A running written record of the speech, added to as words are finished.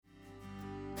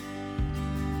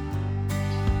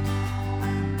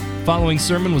Following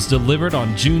sermon was delivered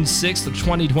on June 6th of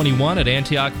 2021 at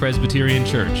Antioch Presbyterian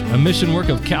Church, a mission work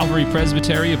of Calvary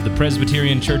Presbytery of the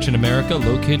Presbyterian Church in America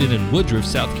located in Woodruff,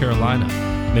 South Carolina.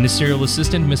 Ministerial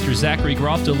Assistant Mr. Zachary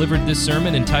Groff delivered this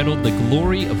sermon entitled The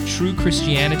Glory of True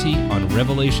Christianity on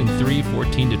Revelation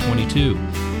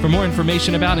 3:14-22. For more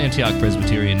information about Antioch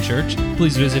Presbyterian Church,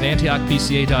 please visit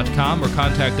antiochpca.com or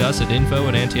contact us at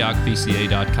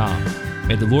info@antiochpca.com.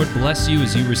 May the Lord bless you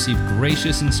as you receive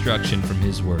gracious instruction from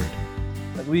His Word.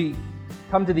 As we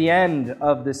come to the end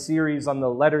of the series on the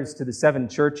letters to the seven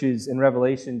churches in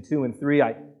Revelation 2 and 3,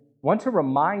 I want to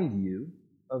remind you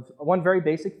of one very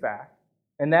basic fact,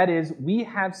 and that is we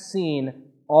have seen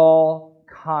all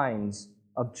kinds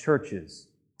of churches.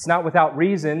 It's not without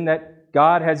reason that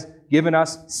God has given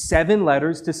us 7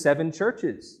 letters to 7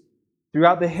 churches.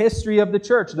 Throughout the history of the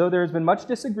church, though there has been much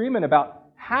disagreement about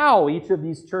how each of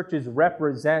these churches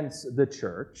represents the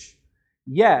church,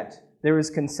 yet there is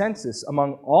consensus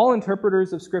among all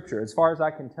interpreters of Scripture, as far as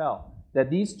I can tell, that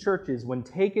these churches, when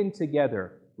taken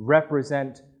together,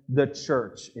 represent the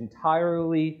church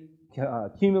entirely,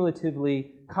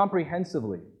 cumulatively,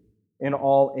 comprehensively in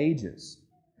all ages.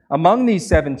 Among these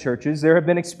 7 churches, there have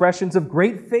been expressions of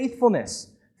great faithfulness,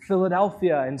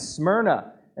 Philadelphia and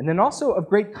Smyrna, and then also of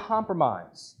great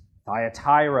compromise,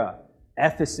 Thyatira,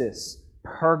 Ephesus,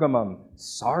 Pergamum,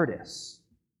 Sardis.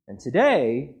 And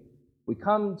today, we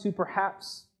come to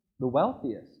perhaps the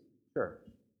wealthiest church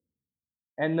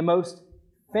and the most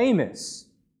famous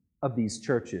of these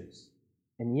churches,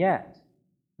 and yet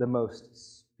the most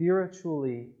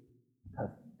spiritually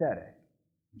pathetic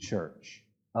church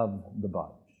of the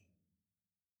bunch.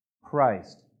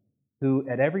 Christ, who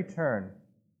at every turn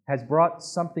has brought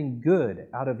something good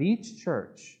out of each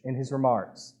church in His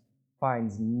remarks,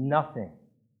 finds nothing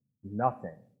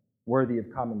worthy of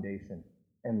commendation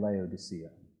in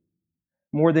Laodicea.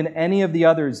 More than any of the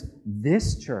others,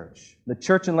 this church, the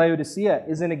church in Laodicea,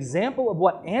 is an example of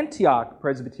what Antioch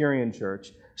Presbyterian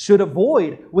Church should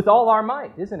avoid with all our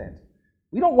might, isn't it?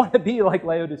 We don't want to be like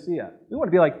Laodicea. We want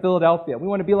to be like Philadelphia. We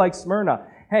want to be like Smyrna.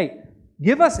 Hey,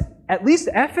 give us at least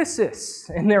Ephesus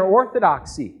in their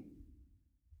orthodoxy.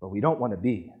 But we don't want to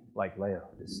be like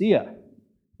Laodicea.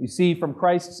 You see, from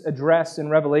Christ's address in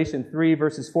Revelation 3,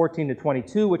 verses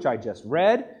 14-22, which I just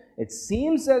read, it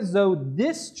seems as though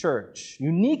this church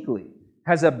uniquely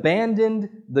has abandoned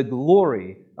the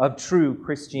glory of true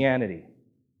Christianity.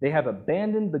 They have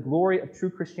abandoned the glory of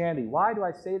true Christianity. Why do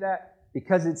I say that?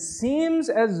 Because it seems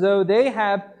as though they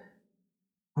have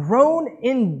grown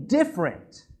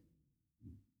indifferent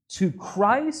to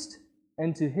Christ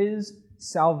and to His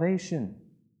salvation,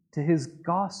 to His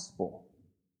gospel.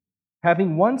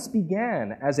 Having once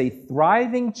began as a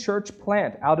thriving church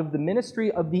plant out of the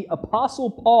ministry of the Apostle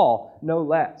Paul, no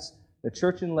less, the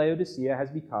church in Laodicea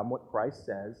has become what Christ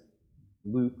says,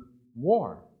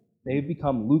 lukewarm. They've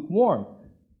become lukewarm.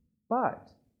 But,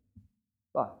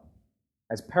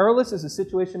 as perilous as the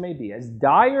situation may be, as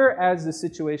dire as the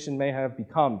situation may have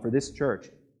become for this church,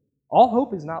 all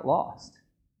hope is not lost.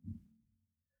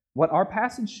 What our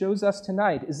passage shows us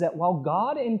tonight is that while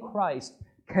God in Christ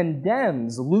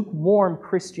condemns lukewarm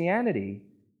Christianity,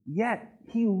 yet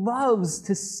He loves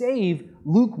to save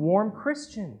lukewarm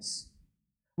Christians.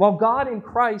 While God in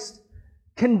Christ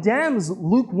condemns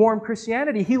lukewarm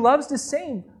Christianity, He loves to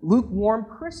save lukewarm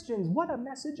Christians. What a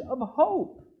message of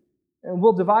hope! And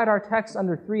we'll divide our text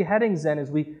under 3 headings then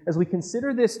as we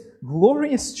consider this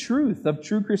glorious truth of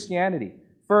true Christianity.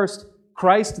 First,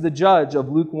 Christ the judge of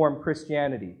lukewarm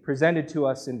Christianity, presented to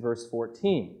us in verse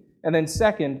 14. And then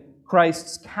second,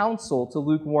 Christ's counsel to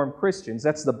lukewarm Christians.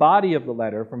 That's the body of the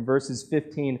letter from verses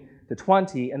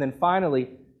 15-20. And then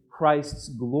finally, Christ's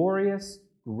glorious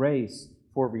grace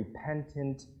for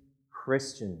repentant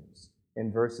Christians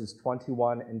in verses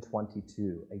 21 and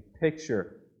 22. A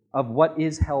picture of what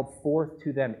is held forth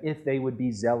to them if they would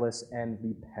be zealous and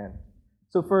repent.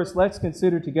 So first, let's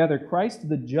consider together Christ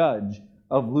the judge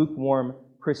of lukewarm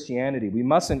Christianity. We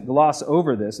mustn't gloss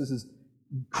over this. This is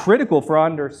critical for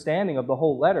understanding of the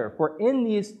whole letter. For in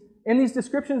these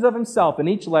descriptions of Himself in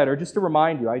each letter, just to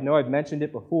remind you, I know I've mentioned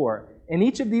it before, in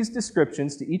each of these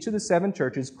descriptions to each of the 7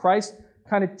 churches, Christ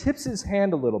kind of tips His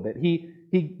hand a little bit. He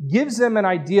gives them an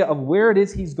idea of where it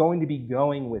is He's going to be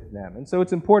going with them. And so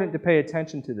it's important to pay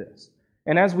attention to this.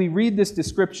 And as we read this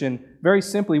description, very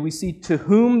simply, we see to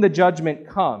whom the judgment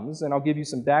comes, and I'll give you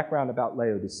some background about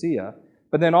Laodicea,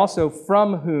 but then also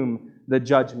from whom the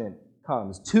judgment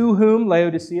comes. To whom,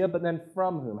 Laodicea, but then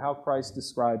from whom, how Christ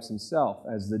describes Himself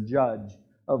as the judge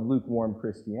of lukewarm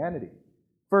Christianity.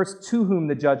 First, to whom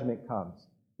the judgment comes.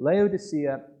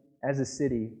 Laodicea, as a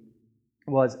city,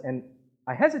 was an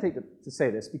I hesitate to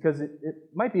say this because it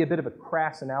might be a bit of a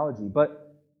crass analogy,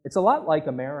 but it's a lot like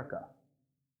America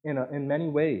in many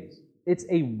ways. It's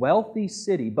a wealthy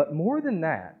city, but more than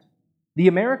that, the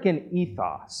American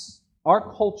ethos,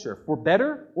 our culture, for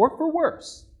better or for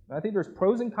worse, and I think there's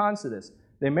pros and cons to this,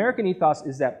 the American ethos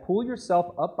is that pull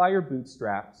yourself up by your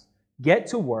bootstraps, get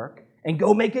to work, and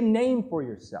go make a name for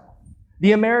yourself.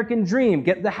 The American dream,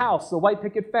 get the house, the white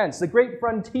picket fence, the great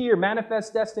frontier,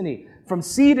 manifest destiny, from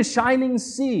sea to shining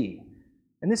sea.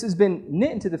 And this has been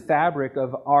knit into the fabric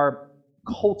of our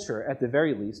culture at the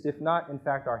very least, if not, in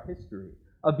fact, our history,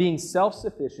 of being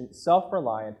self-sufficient,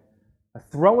 self-reliant,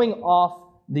 throwing off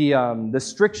the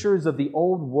strictures of the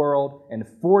old world and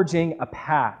forging a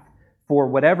path for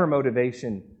whatever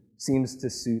motivation seems to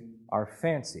suit our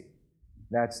fancy.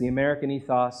 That's the American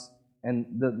ethos. And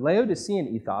the Laodicean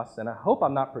ethos, and I hope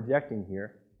I'm not projecting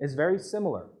here, is very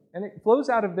similar. And it flows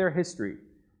out of their history.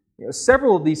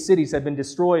 Several of these cities have been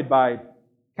destroyed by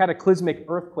cataclysmic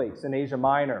earthquakes in Asia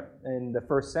Minor in the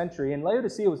first century, and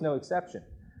Laodicea was no exception.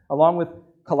 Along with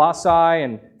Colossae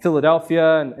and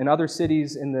Philadelphia and other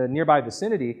cities in the nearby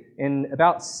vicinity, in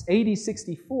about AD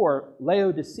 64,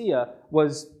 Laodicea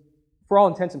was, for all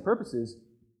intents and purposes,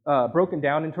 broken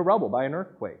down into rubble by an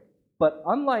earthquake. But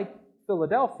unlike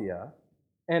Philadelphia,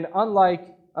 and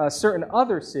unlike certain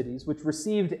other cities which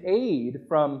received aid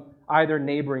from either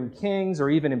neighboring kings or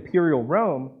even imperial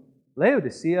Rome,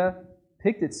 Laodicea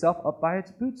picked itself up by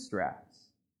its bootstraps.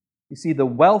 You see, the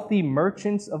wealthy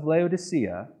merchants of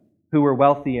Laodicea, who were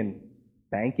wealthy in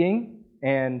banking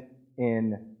and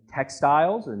in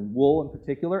textiles, and wool in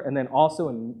particular, and then also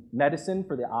in medicine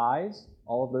for the eyes,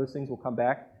 all of those things will come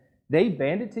back, they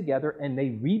banded together and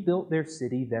they rebuilt their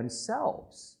city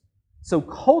themselves. So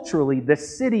culturally, the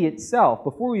city itself,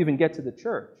 before we even get to the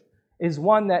church, is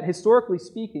one that, historically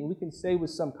speaking, we can say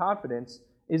with some confidence,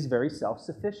 is very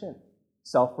self-sufficient,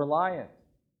 self-reliant.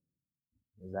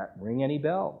 Does that ring any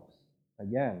bells?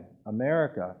 Again,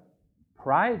 America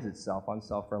prides itself on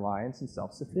self-reliance and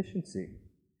self-sufficiency.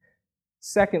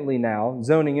 Secondly now,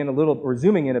 zooming in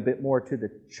a bit more to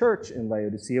the church in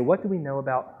Laodicea, what do we know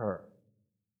about her?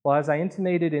 Well, as I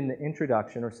intimated in the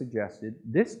introduction or suggested,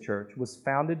 this church was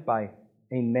founded by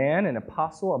a man, an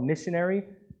apostle, a missionary,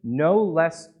 no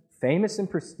less famous and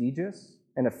prestigious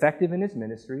and effective in his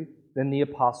ministry than the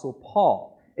apostle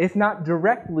Paul. If not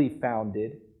directly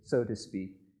founded, so to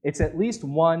speak, it's at least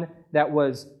one that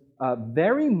was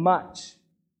very much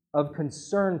of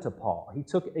concern to Paul. He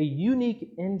took a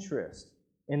unique interest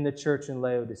in the church in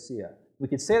Laodicea. We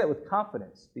could say that with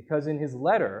confidence because in his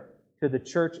letter to the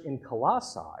church in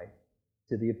Colossae,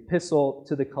 to the epistle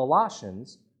to the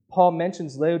Colossians, Paul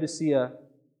mentions Laodicea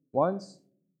once,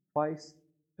 twice,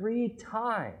 3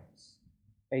 times,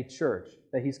 a church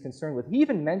that he's concerned with. He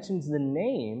even mentions the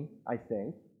name, I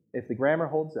think, if the grammar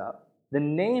holds up, the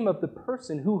name of the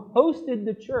person who hosted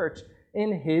the church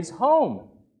in his home,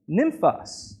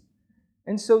 Nymphas.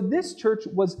 And so this church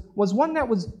was one that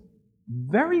was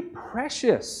very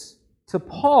precious to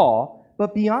Paul,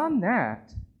 but beyond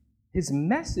that, his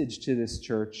message to this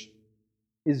church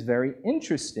is very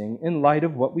interesting in light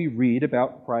of what we read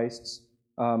about Christ's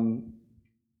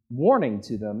warning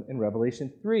to them in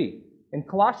Revelation 3. In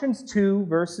Colossians 2,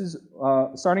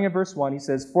 starting at verse 1, he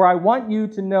says, "For I want you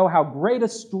to know how great a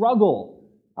struggle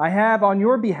I have on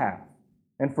your behalf,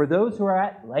 and for those who are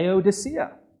at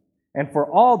Laodicea, and for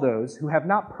all those who have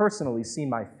not personally seen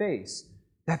my face,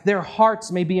 that their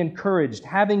hearts may be encouraged,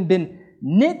 having been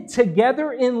knit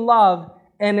together in love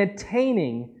and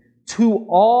attaining to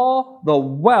all the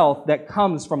wealth that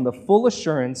comes from the full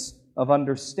assurance of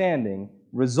understanding,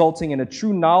 resulting in a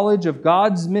true knowledge of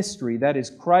God's mystery, that is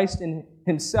Christ in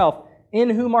himself, in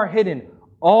whom are hidden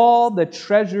all the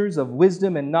treasures of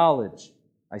wisdom and knowledge.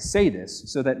 I say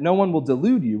this so that no one will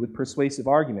delude you with persuasive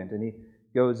argument." And he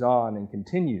goes on and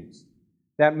continues.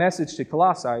 That message to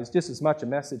Colossae is just as much a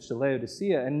message to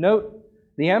Laodicea. And note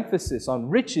the emphasis on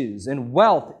riches and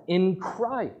wealth in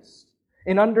Christ,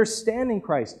 in understanding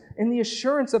Christ, in the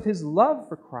assurance of his love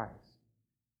for Christ.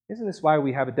 Isn't this why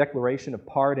we have a declaration of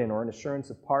pardon or an assurance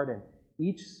of pardon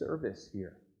each service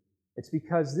here? It's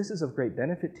because this is of great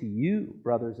benefit to you,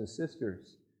 brothers and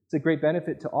sisters. It's a great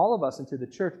benefit to all of us and to the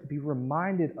church to be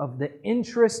reminded of the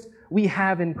interest we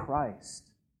have in Christ.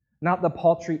 Not the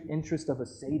paltry interest of a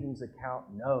savings account,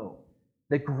 no.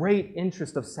 The great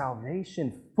interest of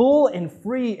salvation, full and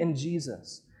free in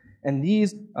Jesus. And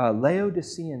these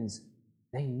Laodiceans,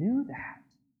 they knew that.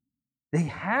 They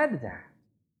had that.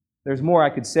 There's more I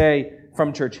could say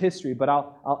from church history, but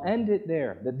I'll end it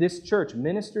there. That this church,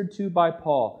 ministered to by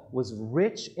Paul, was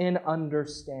rich in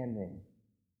understanding.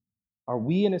 are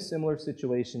we in a similar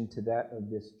situation to that of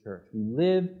this church? We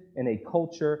live in a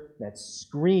culture that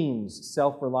screams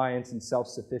self-reliance and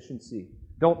self-sufficiency.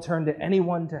 Don't turn to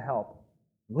anyone to help.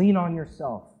 Lean on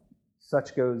yourself.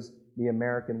 Such goes the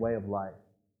American way of life.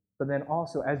 But then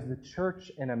also, as the church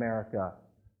in America,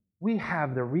 we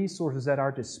have the resources at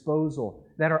our disposal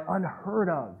that are unheard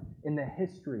of in the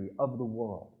history of the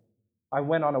world. I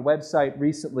went on a website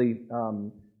recently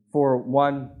for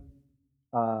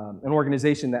an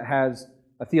organization that has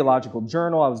a theological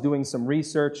journal. I was doing some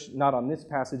research, not on this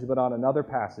passage, but on another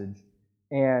passage,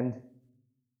 and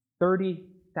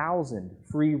 30,000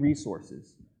 free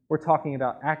resources. We're talking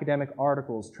about academic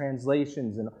articles,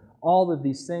 translations, and all of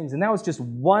these things. And that was just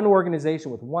one organization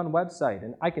with one website.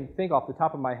 And I can think off the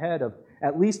top of my head of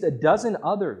at least a dozen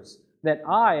others that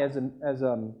I, as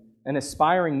an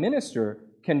aspiring minister,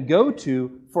 can go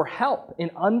to for help in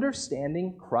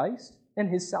understanding Christ and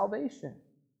His salvation.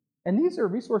 And these are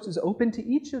resources open to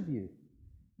each of you.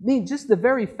 I mean, just the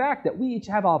very fact that we each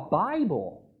have a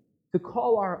Bible to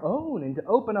call our own and to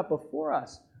open up before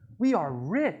us, we are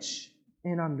rich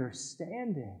in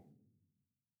understanding.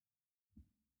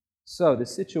 So, the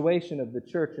situation of the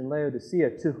church in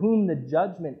Laodicea, to whom the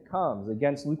judgment comes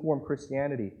against lukewarm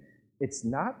Christianity, it's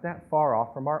not that far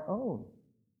off from our own.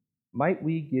 Might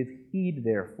we give heed,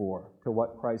 therefore, to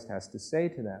what Christ has to say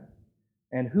to them?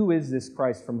 And who is this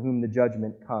Christ from whom the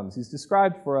judgment comes? He's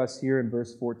described for us here in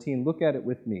verse 14. Look at it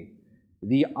with me.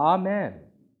 The Amen,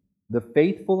 the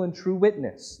faithful and true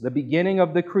witness, the beginning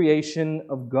of the creation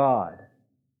of God.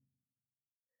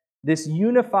 This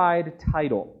unified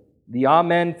title, the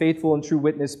Amen, faithful and true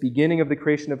witness, beginning of the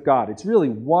creation of God. It's really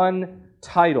one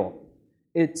title.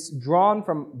 It's drawn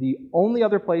from the only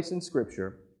other place in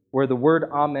Scripture where the word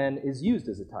Amen is used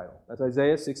as a title. That's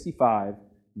Isaiah 65,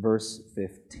 verse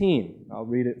 15. I'll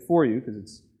read it for you because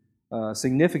it's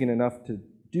significant enough to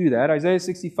do that. Isaiah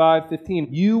 65,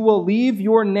 15. You will leave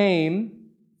your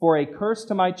name for a curse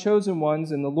to my chosen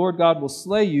ones, and the Lord God will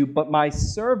slay you, but my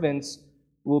servants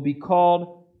will be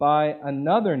called by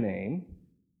another name,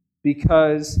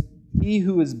 because he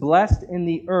who is blessed in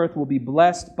the earth will be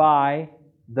blessed by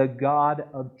the God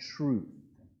of truth.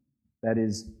 That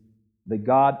is, the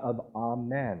God of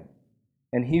Amen.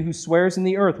 And he who swears in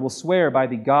the earth will swear by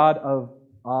the God of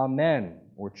Amen,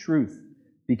 or truth,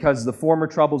 because the former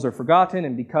troubles are forgotten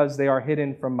and because they are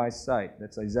hidden from my sight.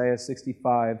 That's Isaiah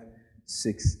 65,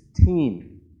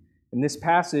 16. In this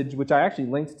passage, which I actually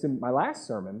linked to my last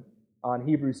sermon on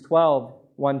Hebrews 12,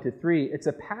 1-3, it's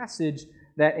a passage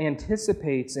that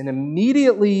anticipates and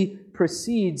immediately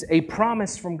precedes a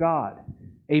promise from God,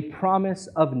 a promise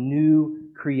of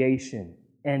new creation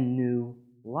and new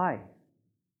life,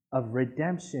 of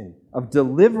redemption, of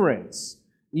deliverance,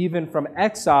 even from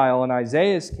exile in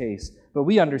Isaiah's case, but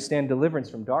we understand deliverance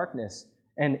from darkness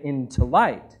and into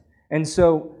light. And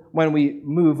so when we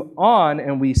move on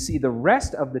and we see the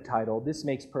rest of the title, this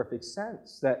makes perfect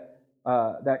sense,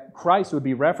 that Christ would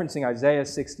be referencing Isaiah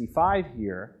 65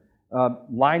 here,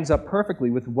 lines up perfectly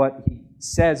with what he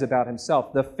says about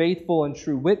himself, the faithful and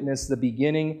true witness, the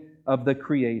beginning of the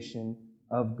creation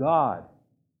of God.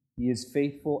 He is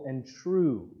faithful and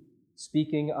true,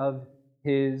 speaking of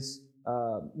his,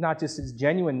 not just his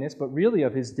genuineness, but really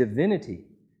of his divinity.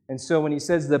 And so when he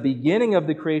says the beginning of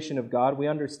the creation of God, we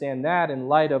understand that in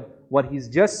light of what he's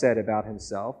just said about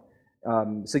himself,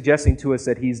 suggesting to us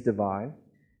that he's divine.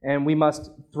 And we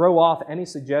must throw off any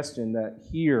suggestion that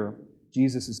here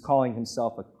Jesus is calling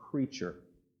himself a creature,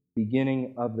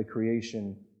 beginning of the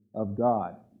creation of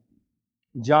God.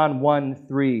 John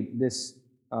 1:3, this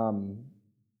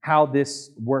how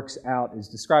this works out is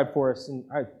described for us in,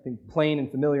 I think, plain and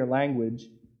familiar language.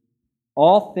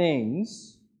 All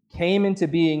things came into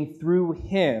being through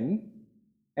him,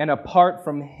 and apart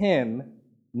from him,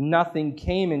 nothing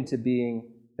came into being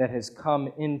that has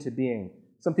come into being.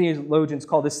 Some theologians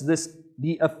call this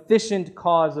the efficient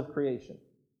cause of creation,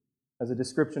 as a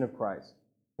description of Christ.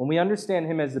 When we understand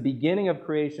him as the beginning of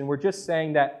creation, we're just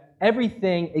saying that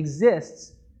everything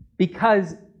exists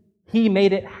because he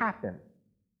made it happen.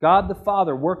 God the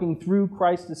Father working through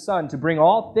Christ the Son to bring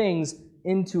all things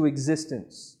into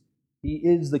existence. He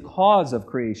is the cause of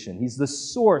creation. He's the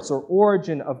source or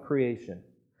origin of creation.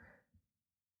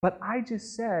 But I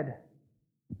just said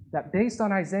that based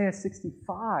on Isaiah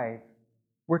 65,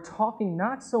 we're talking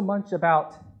not so much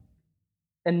about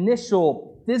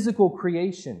initial physical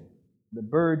creation, the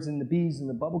birds and the bees and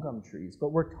the bubblegum trees,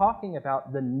 but we're talking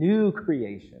about the new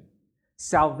creation,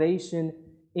 salvation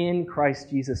in Christ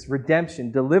Jesus, redemption,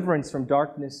 deliverance from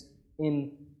darkness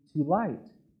into light.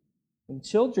 And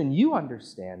children, you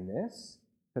understand this,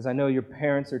 because I know your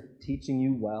parents are teaching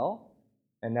you well.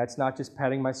 and that's not just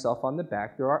patting myself on the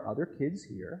back, there are other kids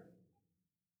here.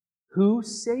 Who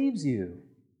saves you?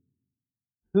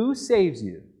 Who saves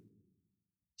you?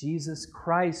 Jesus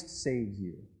Christ saves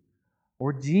you.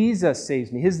 Or Jesus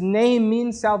saves me. His name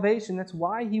means salvation. That's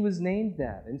why he was named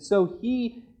that. And so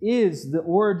he is the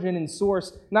origin and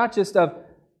source, not just of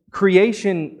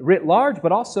creation writ large,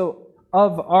 but also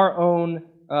of our own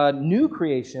new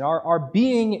creation, our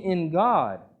being in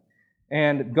God.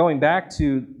 And going back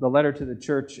to the letter to the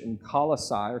church in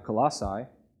Colossae,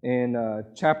 in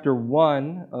chapter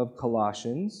 1 of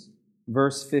Colossians,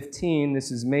 verse 15,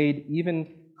 this is made even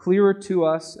clearer to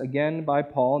us again by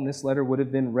Paul, and this letter would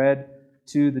have been read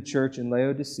to the church in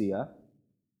Laodicea.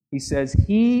 He says,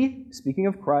 He, speaking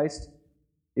of Christ,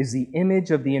 is the image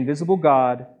of the invisible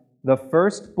God, the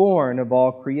firstborn of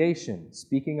all creation.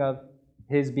 Speaking of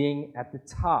his being at the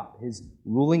top, his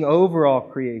ruling over all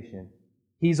creation.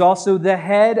 He's also the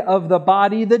head of the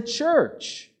body, the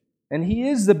church. And he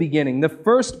is the beginning, the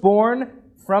firstborn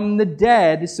from the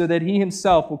dead, so that he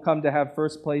himself will come to have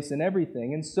first place in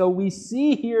everything. And so we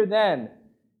see here then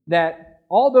that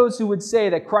all those who would say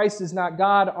that Christ is not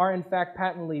God are in fact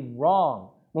patently wrong.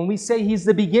 When we say he's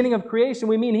the beginning of creation,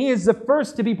 we mean he is the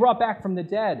first to be brought back from the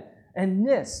dead. And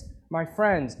this, my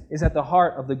friends, is at the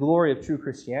heart of the glory of true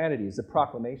Christianity, is the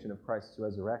proclamation of Christ's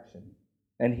resurrection.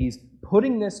 And he's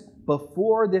putting this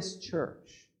before this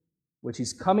church, which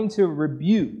he's coming to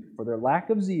rebuke for their lack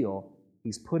of zeal.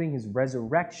 He's putting his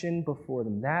resurrection before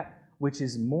them, that which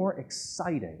is more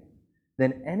exciting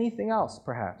than anything else,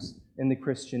 perhaps, in the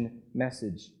Christian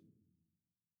message.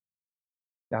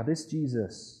 Now, this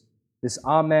Jesus, this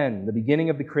Amen, the beginning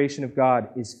of the creation of God,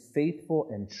 is faithful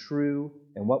and true.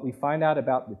 And what we find out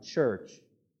about the church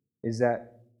is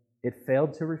that it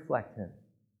failed to reflect him,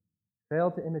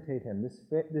 failed to imitate him.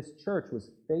 This church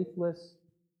was faithless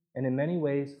and in many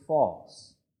ways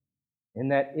false, in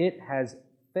that it has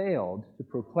failed to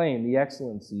proclaim the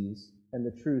excellencies and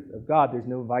the truth of God. There's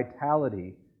no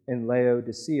vitality in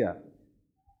Laodicea.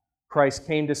 Christ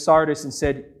came to Sardis and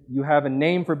said, you have a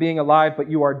name for being alive, but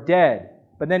you are dead.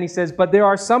 But then he says, but there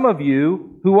are some of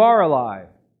you who are alive.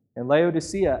 In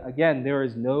Laodicea, again, there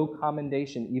is no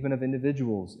commendation even of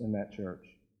individuals in that church.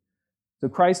 So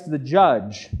Christ the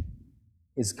judge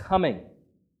is coming.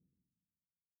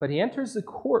 But he enters the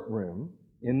courtroom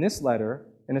in this letter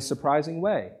in a surprising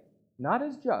way. Not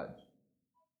as judge,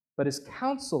 but as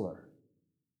counselor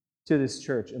to this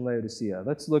church in Laodicea.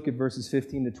 Let's look at verses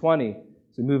 15 to 20.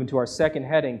 So we move into our second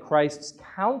heading, Christ's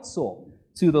counsel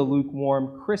to the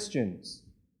lukewarm Christians.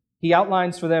 He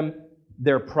outlines for them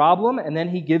their problem, and then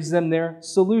he gives them their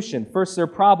solution. First, their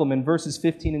problem in verses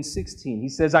 15 and 16. He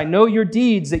says, I know your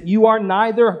deeds, that you are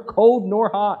neither cold nor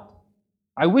hot.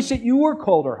 I wish that you were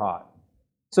cold or hot.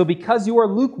 So because you are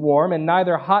lukewarm and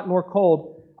neither hot nor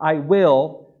cold, I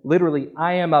will, literally,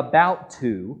 I am about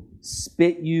to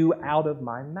spit you out of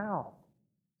my mouth.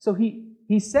 So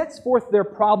he sets forth their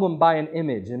problem by an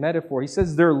image, a metaphor. He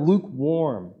says they're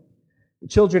lukewarm.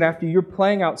 Children, after you're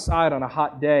playing outside on a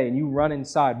hot day and you run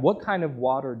inside, what kind of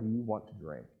water do you want to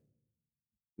drink?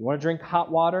 You want to drink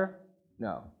hot water?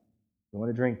 No. You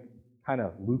want to drink kind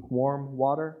of lukewarm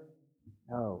water?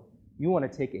 No. You want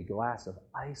to take a glass of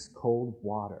ice-cold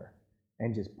water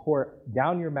and just pour it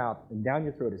down your mouth and down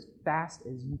your throat as fast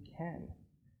as you can.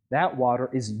 That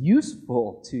water is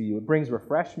useful to you. It brings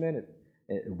refreshment.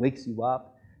 It wakes you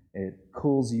up. It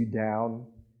cools you down.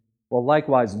 Well,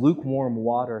 likewise, lukewarm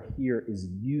water here is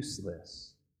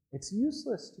useless. It's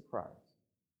useless to Christ.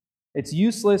 It's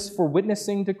useless for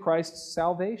witnessing to Christ's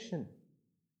salvation.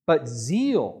 But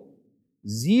zeal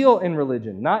in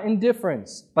religion, not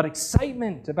indifference, but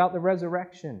excitement about the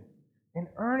resurrection, and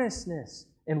earnestness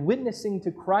in witnessing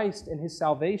to Christ and his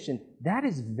salvation, that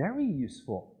is very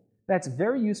useful. That's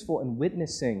very useful in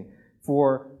witnessing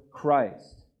for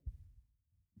Christ.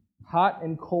 Hot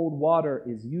and cold water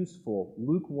is useful.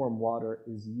 Lukewarm water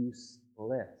is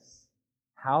useless.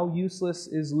 How useless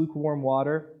is lukewarm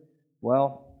water?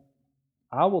 Well,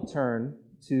 I will turn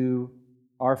to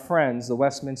our friends, the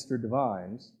Westminster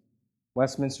Divines.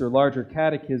 Westminster Larger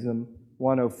Catechism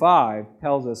 105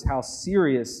 tells us how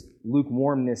serious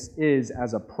lukewarmness is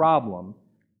as a problem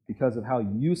because of how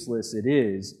useless it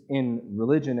is in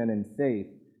religion and in faith.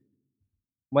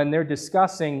 When they're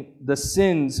discussing the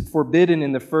sins forbidden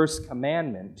in the first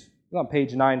commandment, it's on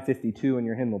page 952 in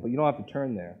your hymnal, but you don't have to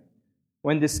turn there.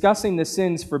 When discussing the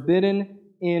sins forbidden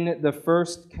in the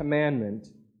first commandment,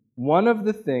 one of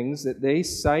the things that they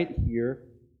cite here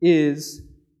is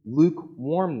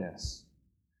lukewarmness.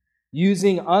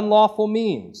 Using unlawful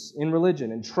means in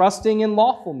religion and trusting in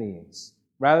lawful means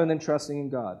rather than trusting in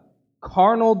God.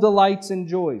 Carnal delights and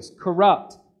joys,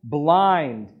 corrupt,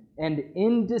 blind, and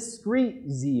indiscreet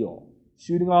zeal,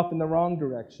 shooting off in the wrong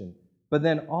direction, but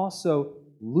then also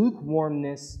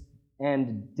lukewarmness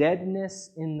and deadness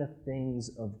in the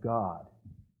things of God.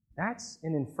 That's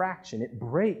an infraction. It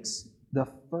breaks the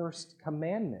first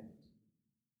commandment.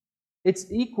 It's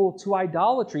equal to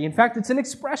idolatry. In fact, it's an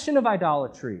expression of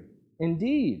idolatry.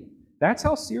 Indeed, that's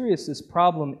how serious this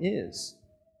problem is.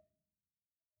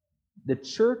 The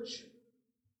church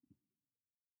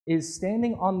is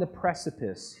standing on the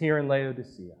precipice here in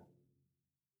Laodicea,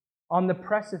 on the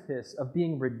precipice of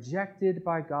being rejected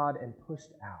by God and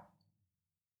pushed out.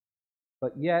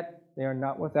 But yet, they are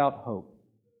not without hope.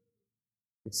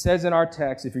 It says in our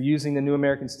text, if you're using the New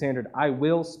American Standard, I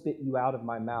will spit you out of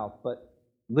my mouth. But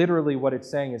literally what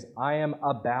it's saying is, I am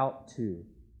about to,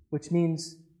 which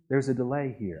means there's a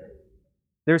delay here.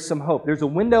 There's some hope. There's a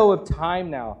window of time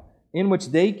now in which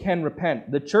they can repent.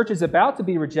 The church is about to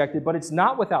be rejected, but it's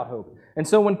not without hope. And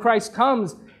so when Christ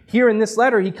comes here in this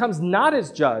letter, he comes not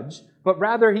as judge, but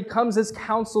rather he comes as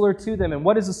counselor to them. And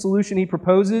what is the solution he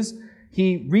proposes?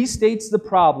 He restates the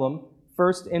problem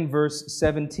first in verse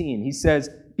 17. He says,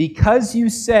 because you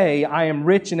say, I am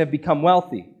rich and have become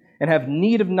wealthy and have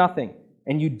need of nothing,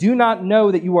 and you do not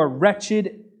know that you are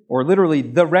wretched, or literally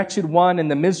the wretched one and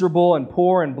the miserable and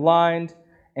poor and blind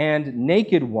and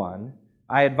naked one,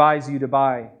 I advise you to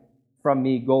buy from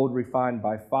me gold refined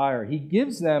by fire. He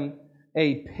gives them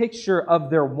a picture of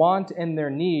their want and their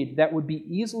need that would be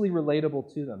easily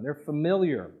relatable to them. They're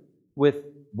familiar with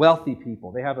wealthy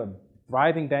people. They have a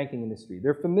thriving banking industry.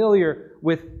 They're familiar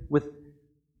with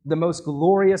the most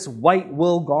glorious white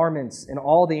wool garments in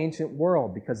all the ancient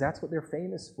world because that's what they're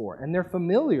famous for. And they're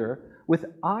familiar with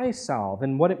eye salve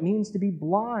and what it means to be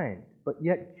blind, but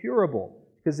yet curable,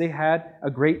 because they had a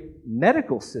great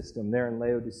medical system there in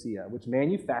Laodicea, which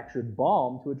manufactured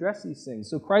balm to address these things.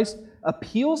 So Christ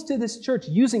appeals to this church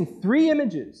using three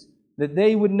images that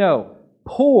they would know: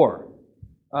 poor,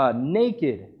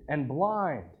 naked, and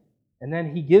blind. And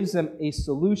then he gives them a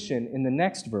solution in the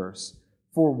next verse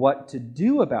for what to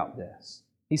do about this.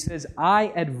 He says,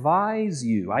 I advise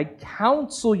you, I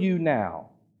counsel you now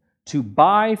to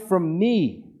buy from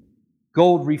me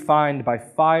gold refined by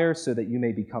fire so that you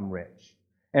may become rich,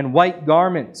 and white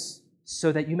garments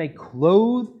so that you may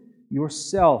clothe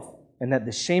yourself, and that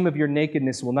the shame of your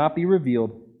nakedness will not be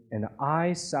revealed, and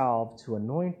eye salve to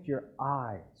anoint your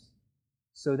eyes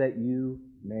so that you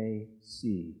may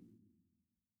see.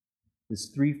 This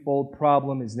threefold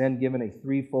problem is then given a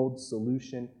threefold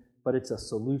solution, but it's a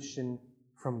solution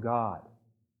from God.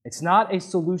 It's not a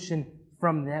solution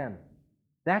from them.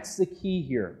 That's the key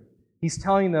here. He's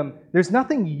telling them there's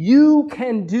nothing you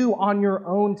can do on your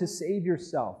own to save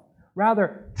yourself.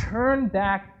 Rather, turn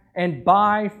back and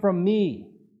buy from me.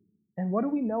 And what do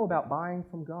we know about buying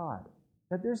from God?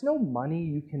 That there's no money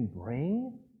you can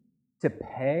bring to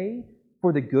pay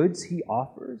for the goods he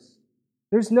offers.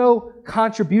 There's no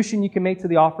contribution you can make to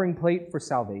the offering plate for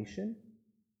salvation.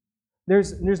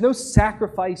 There's no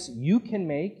sacrifice you can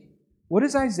make. What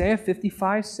does Isaiah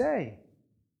 55 say?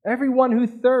 Everyone who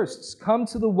thirsts, come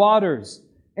to the waters.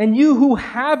 And you who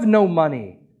have no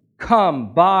money,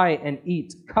 come, buy and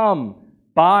eat. Come,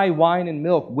 buy wine and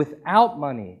milk without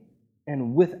money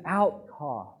and without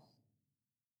cost.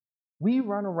 We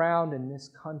run around in this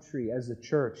country as a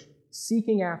church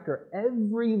seeking after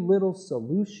every little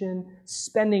solution,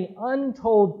 spending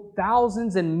untold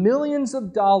thousands and millions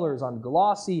of dollars on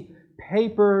glossy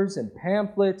papers and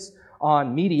pamphlets,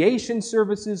 on mediation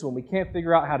services when we can't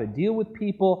figure out how to deal with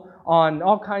people, on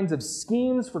all kinds of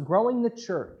schemes for growing the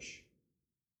church,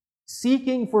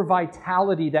 seeking for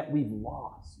vitality that we've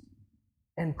lost.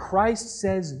 And Christ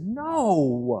says,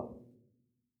 no,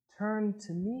 turn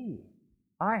to me.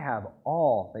 I have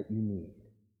all that you need.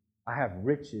 I have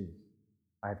riches.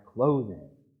 I have clothing.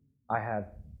 I have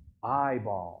eye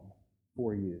balm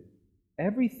for you.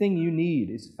 Everything you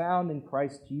need is found in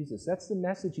Christ Jesus. That's the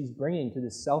message he's bringing to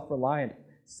this self-reliant,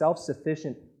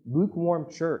 self-sufficient, lukewarm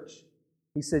church.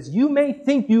 He says, you may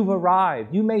think you've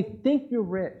arrived. You may think you're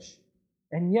rich.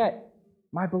 And yet,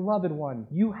 my beloved one,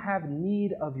 you have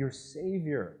need of your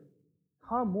Savior.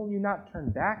 Come, will you not turn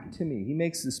back to me? He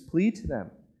makes this plea to them.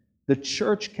 The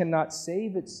church cannot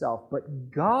save itself,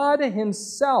 but God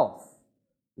himself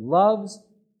loves,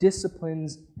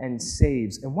 disciplines, and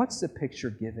saves. And what's the picture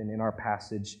given in our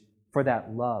passage for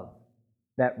that love,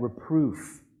 that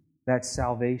reproof, that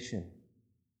salvation?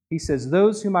 He says,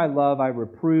 those whom I love I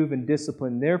reprove and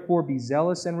discipline. Therefore be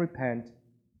zealous and repent.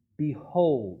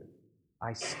 Behold,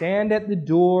 I stand at the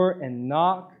door and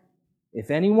knock. If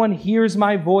anyone hears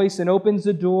my voice and opens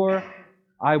the door,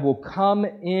 I will come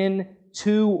in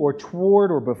to or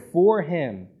toward or before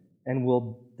him and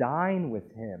will dine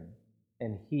with him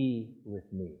and he with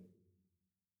me.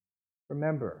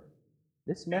 Remember,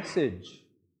 this message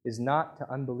is not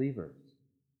to unbelievers.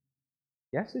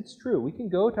 Yes, it's true. We can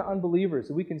go to unbelievers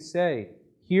and we can say,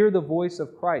 hear the voice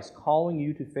of Christ calling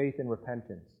you to faith and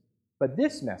repentance. But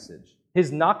this message,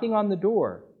 his knocking on the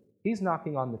door, he's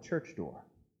knocking on the church door.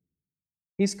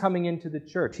 He's coming into the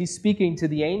church. He's speaking to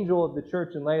the angel of the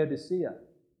church in Laodicea,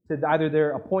 to either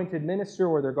their appointed minister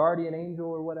or their guardian angel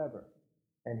or whatever.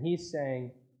 And he's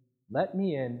saying, let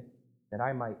me in that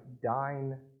I might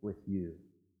dine with you,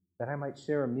 that I might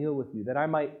share a meal with you, that I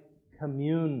might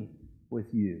commune with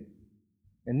you.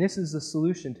 And this is the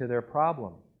solution to their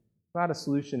problem. It's not a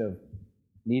solution of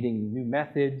needing new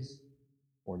methods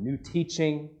or new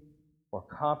teaching or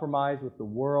compromise with the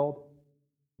world.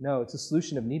 No, it's a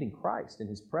solution of needing Christ in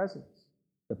his presence.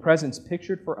 The presence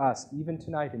pictured for us even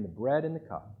tonight in the bread and the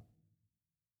cup.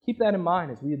 Keep that in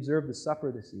mind as we observe the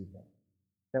supper this evening.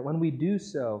 That when we do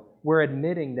so, we're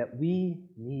admitting that we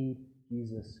need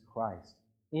Jesus Christ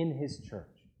in his church,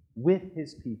 with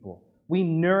his people. We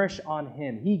nourish on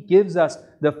him. He gives us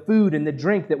the food and the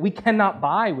drink that we cannot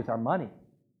buy with our money,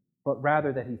 but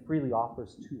rather that he freely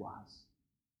offers to us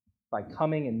by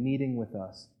coming and meeting with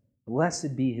us.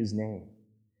 Blessed be his name.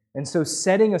 And so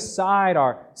setting aside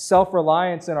our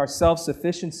self-reliance and our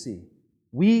self-sufficiency,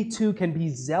 we too can be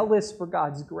zealous for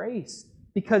God's grace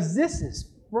because this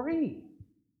is free.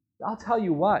 I'll tell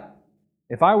you what,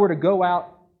 if I were to go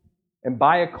out and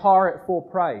buy a car at full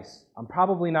price, I'm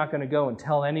probably not going to go and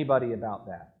tell anybody about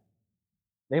that.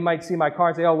 They might see my car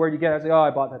and say, oh, where'd you get it? I say, oh, I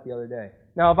bought that the other day.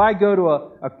 Now, if I go to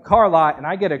a car lot and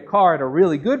I get a car at a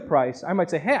really good price, I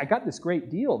might say, hey, I got this great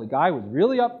deal. The guy was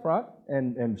really upfront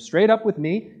and straight up with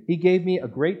me. He gave me a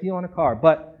great deal on a car.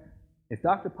 But if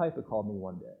Dr. Piper called me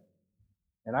one day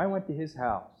and I went to his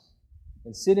house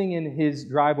and sitting in his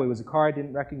driveway was a car I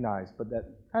didn't recognize, but that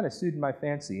kind of suited my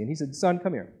fancy, and he said, son,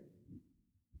 come here.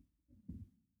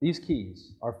 These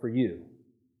keys are for you.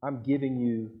 I'm giving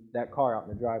you that car out in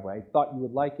the driveway. I thought you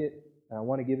would like it, and I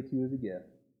want to give it to you as a gift.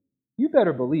 You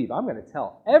better believe I'm going to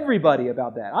tell everybody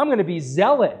about that. I'm going to be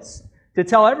zealous to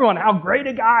tell everyone how great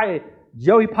a guy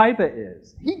Joey Pipa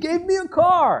is. He gave me a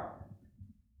car.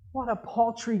 What a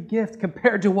paltry gift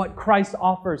compared to what Christ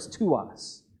offers to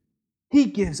us. He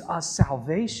gives us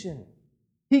salvation.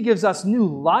 He gives us new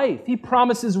life. He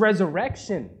promises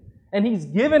resurrection. And he's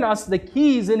given us the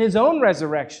keys in his own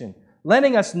resurrection,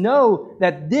 letting us know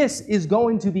that this is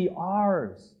going to be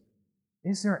ours.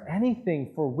 Is there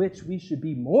anything for which we should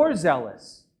be more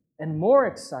zealous and more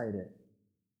excited?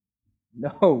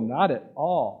 No, not at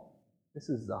all. This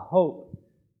is the hope,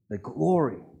 the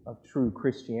glory of true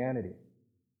Christianity.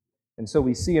 And so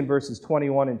we see in verses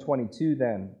 21 and 22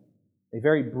 then a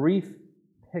very brief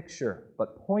picture,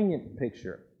 but poignant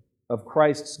picture of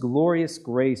Christ's glorious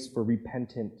grace for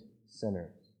repentant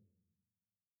sinners.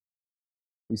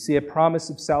 We see a promise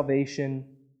of salvation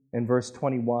in verse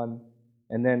 21,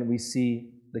 and then we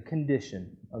see the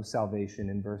condition of salvation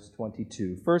in verse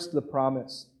 22. First, the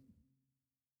promise.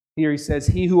 Here he says,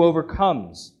 he who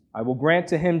overcomes, I will grant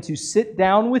to him to sit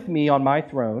down with me on my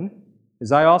throne,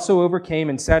 as I also overcame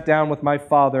and sat down with my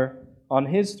Father on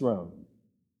his throne.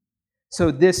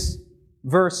 So this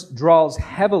verse draws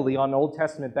heavily on Old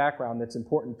Testament background that's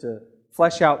important to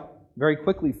flesh out very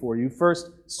quickly for you. First,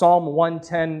 Psalm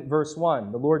 110, verse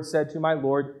 1. The Lord said to my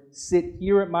Lord, sit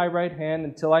here at my right hand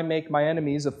until I make my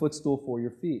enemies a footstool for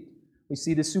your feet. We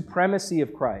see the supremacy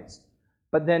of Christ.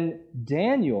 But then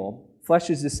Daniel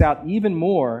fleshes this out even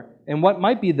more in what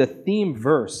might be the theme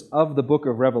verse of the book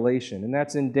of Revelation. And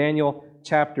that's in Daniel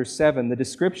chapter 7, the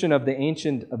description of the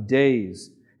Ancient of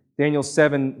Days. Daniel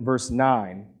 7, verse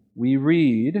 9. We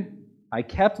read, I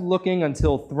kept looking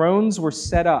until thrones were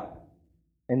set up,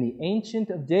 and the Ancient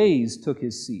of Days took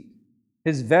his seat.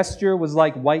 His vesture was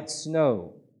like white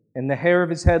snow, and the hair of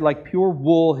his head like pure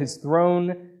wool. His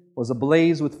throne was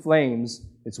ablaze with flames.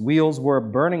 Its wheels were a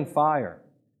burning fire.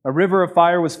 A river of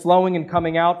fire was flowing and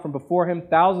coming out from before him.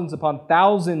 Thousands upon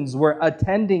thousands were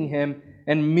attending him,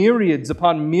 and myriads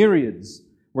upon myriads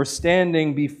were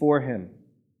standing before him.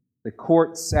 The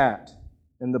court sat,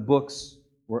 and the books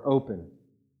were open.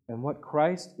 And what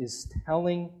Christ is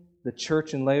telling the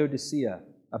church in Laodicea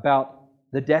about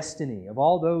the destiny of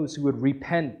all those who would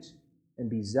repent and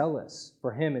be zealous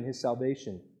for him and his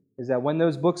salvation is that when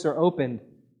those books are opened,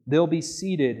 they'll be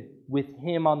seated with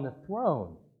him on the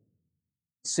throne,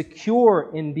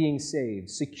 secure in being saved,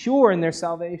 secure in their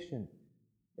salvation.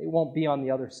 They won't be on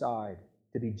the other side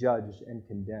to be judged and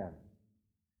condemned.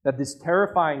 That this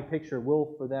terrifying picture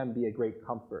will for them be a great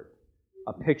comfort,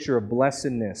 a picture of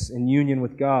blessedness and union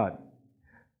with God.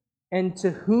 And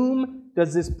to whom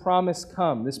does this promise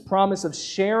come? This promise of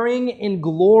sharing in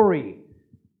glory.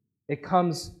 It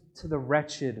comes to the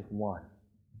wretched one,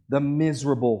 the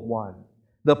miserable one,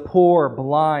 the poor,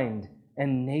 blind,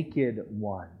 and naked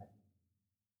one.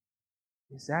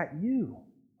 Is that you?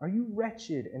 Are you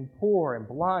wretched and poor and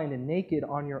blind and naked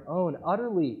on your own,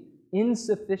 utterly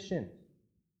insufficient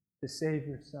to save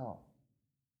yourself?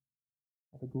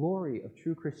 The glory of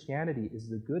true Christianity is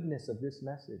the goodness of this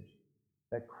message,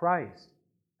 that Christ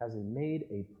has made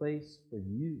a place for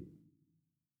you.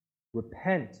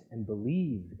 Repent and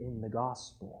believe in the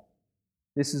gospel.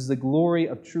 This is the glory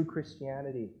of true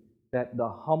Christianity, that the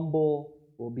humble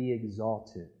will be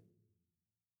exalted,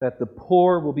 that the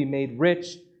poor will be made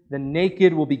rich, the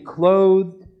naked will be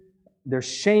clothed, their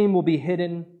shame will be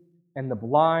hidden, and the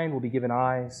blind will be given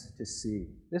eyes to see.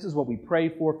 This is what we pray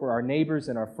for our neighbors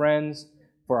and our friends,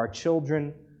 for our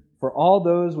children, for all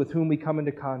those with whom we come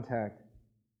into contact,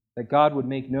 that God would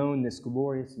make known this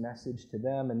glorious message to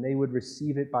them and they would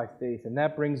receive it by faith. And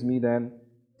that brings me then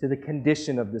to the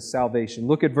condition of this salvation.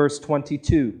 Look at verse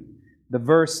 22, the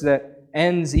verse that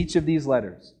ends each of these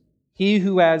letters. He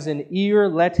who has an ear,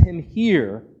 let him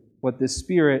hear what the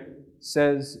Spirit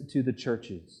says to the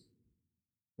churches.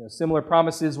 Similar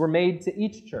promises were made to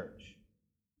each church.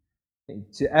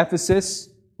 To Ephesus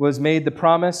was made the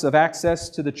promise of access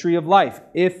to the tree of life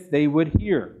if they would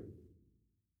hear,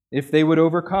 if they would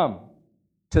overcome.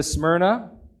 To Smyrna,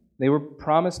 they were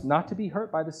promised not to be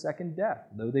hurt by the second death,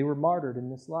 though they were martyred in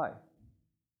this life.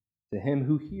 To him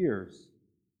who hears.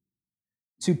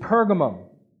 To Pergamum,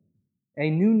 a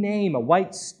new name, a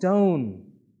white stone,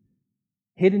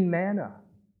 hidden manna.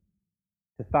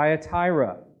 To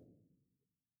Thyatira,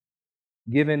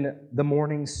 given the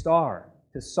morning star.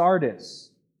 To Sardis,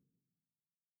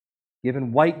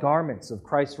 given white garments of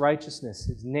Christ's righteousness,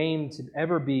 his name to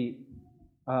ever be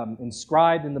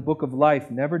inscribed in the book of life,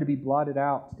 never to be blotted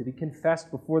out, to be confessed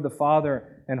before the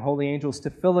Father and holy angels. To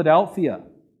Philadelphia,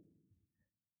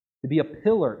 to be a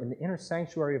pillar in the inner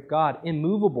sanctuary of God,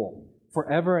 immovable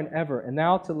forever and ever. And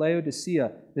now to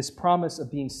Laodicea, this promise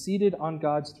of being seated on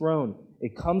God's throne.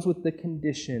 It comes with the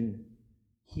condition,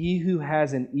 he who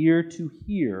has an ear to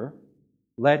hear,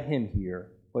 let him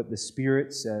hear what the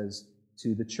Spirit says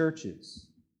to the churches.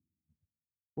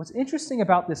 What's interesting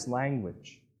about this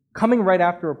language, coming right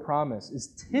after a promise, is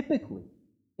typically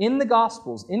in the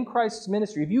Gospels, in Christ's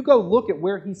ministry, if you go look at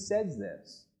where he says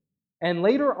this, and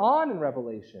later on in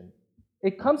Revelation,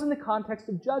 it comes in the context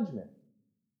of judgment.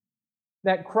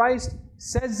 That Christ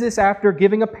says this after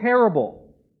giving a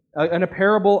parable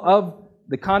of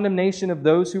the condemnation of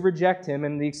those who reject him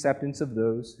and the acceptance of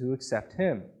those who accept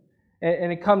him.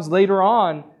 And it comes later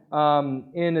on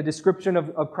in a description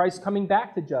of Christ coming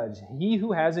back to judge. He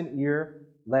who has an ear,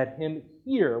 let him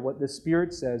hear what the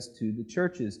Spirit says to the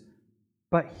churches.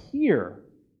 But here,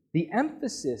 the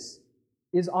emphasis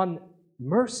is on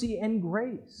mercy and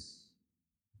grace.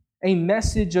 A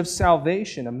message of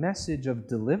salvation, a message of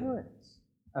deliverance,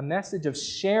 a message of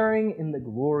sharing in the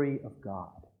glory of God.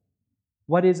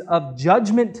 What is of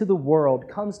judgment to the world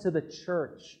comes to the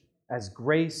church as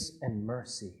grace and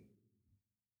mercy.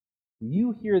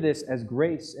 You hear this as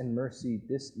grace and mercy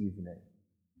this evening.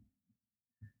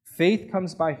 Faith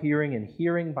comes by hearing, and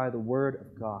hearing by the word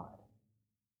of God.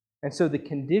 And so the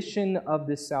condition of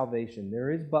this salvation,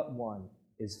 there is but one,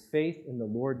 is faith in the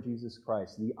Lord Jesus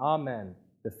Christ, the Amen,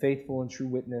 the faithful and true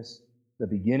witness, the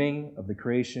beginning of the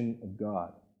creation of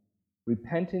God.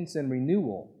 Repentance and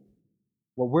renewal,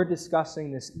 what we're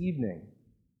discussing this evening,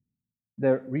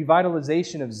 the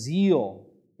revitalization of zeal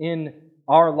in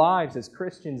our lives as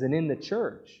Christians and in the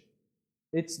church,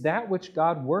 it's that which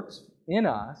God works in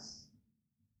us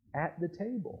at the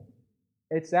table.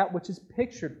 It's that which is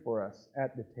pictured for us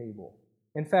at the table.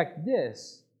 In fact,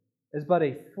 this is but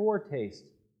a foretaste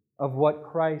of what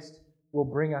Christ will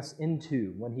bring us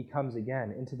into when he comes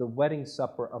again, into the wedding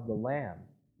supper of the Lamb.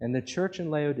 And the church in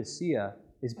Laodicea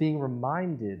is being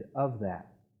reminded of that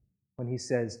when he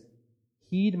says,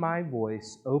 "Heed my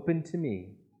voice, open to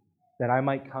me, that I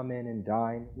might come in and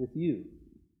dine with you."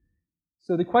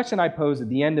 So the question I pose at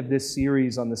the end of this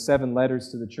series on the 7 letters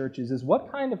to the churches is,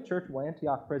 what kind of church will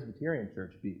Antioch Presbyterian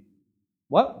Church be?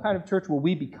 What kind of church will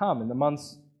we become in the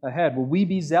months ahead? Will we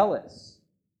be zealous?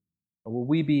 Or will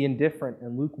we be indifferent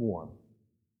and lukewarm?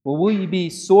 Will we be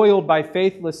soiled by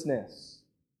faithlessness,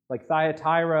 like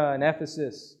Thyatira and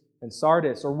Ephesus and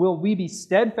Sardis? Or will we be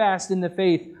steadfast in the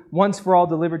faith, once for all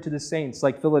delivered to the saints,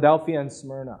 like Philadelphia and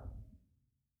Smyrna?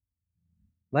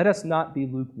 Let us not be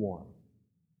lukewarm.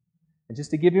 And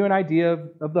just to give you an idea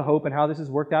of the hope and how this has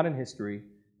worked out in history,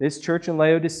 this church in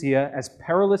Laodicea, as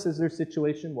perilous as their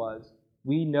situation was,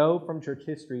 we know from church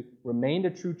history, remained a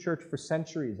true church for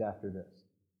centuries after this.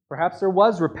 Perhaps there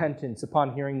was repentance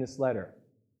upon hearing this letter.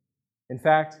 In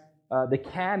fact, the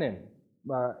canon,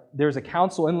 there's a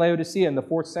council in Laodicea in the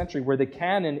 4th century where the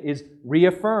canon is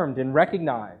reaffirmed and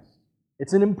recognized.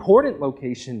 It's an important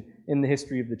location in the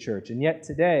history of the church, and yet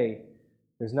today,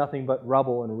 there's nothing but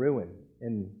rubble and ruin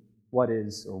in what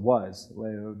is or was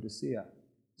Laodicea.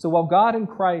 So while God in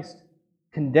Christ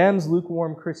condemns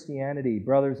lukewarm Christianity,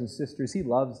 brothers and sisters, He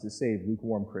loves to save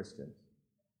lukewarm Christians.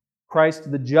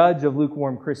 Christ, the judge of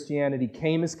lukewarm Christianity,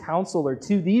 came as counselor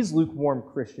to these lukewarm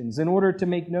Christians in order to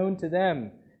make known to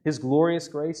them His glorious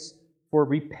grace for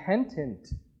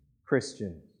repentant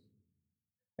Christians.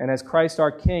 And as Christ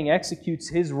our King executes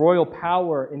His royal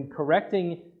power in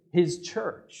correcting His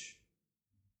church,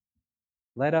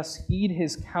 let us heed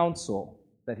His counsel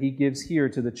that He gives here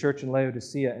to the church in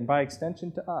Laodicea and by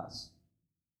extension to us.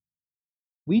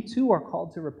 We too are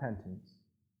called to repentance.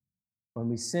 When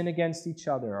we sin against each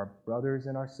other, our brothers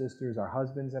and our sisters, our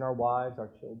husbands and our wives, our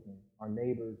children, our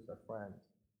neighbors, our friends.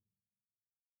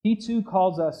 He too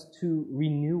calls us to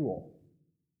renewal.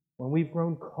 When we've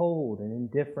grown cold and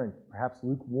indifferent, perhaps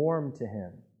lukewarm to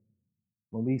Him.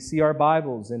 When we see our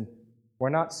Bibles and we're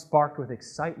not sparked with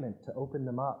excitement to open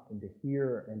them up and to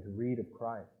hear and to read of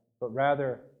Christ, but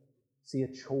rather see a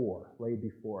chore laid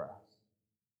before us.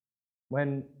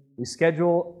 When we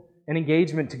schedule an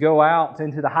engagement to go out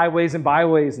into the highways and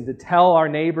byways and to tell our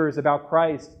neighbors about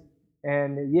Christ,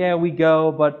 and yeah, we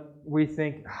go, but we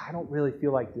think, I don't really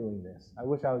feel like doing this. I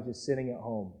wish I was just sitting at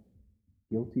home.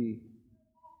 Guilty.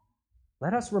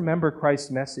 Let us remember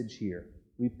Christ's message here.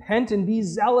 Repent and be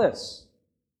zealous.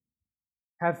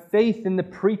 Have faith in the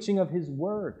preaching of His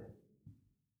word.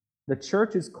 The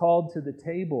church is called to the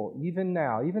table, even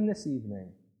now, even this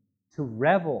evening, to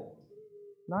revel,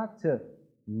 not to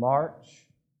march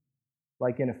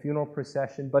like in a funeral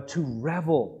procession, but to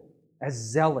revel as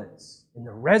zealots in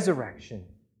the resurrection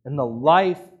and the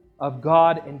life of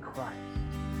God in Christ.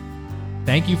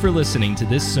 Thank you for listening to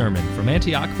this sermon from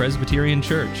Antioch Presbyterian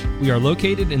Church. We are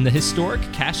located in the historic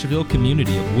Cashville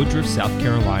community of Woodruff, South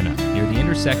Carolina, near the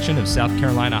intersection of South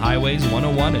Carolina Highways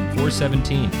 101 and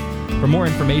 417. For more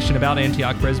information about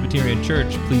Antioch Presbyterian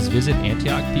Church, please visit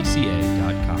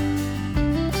antiochpca.com.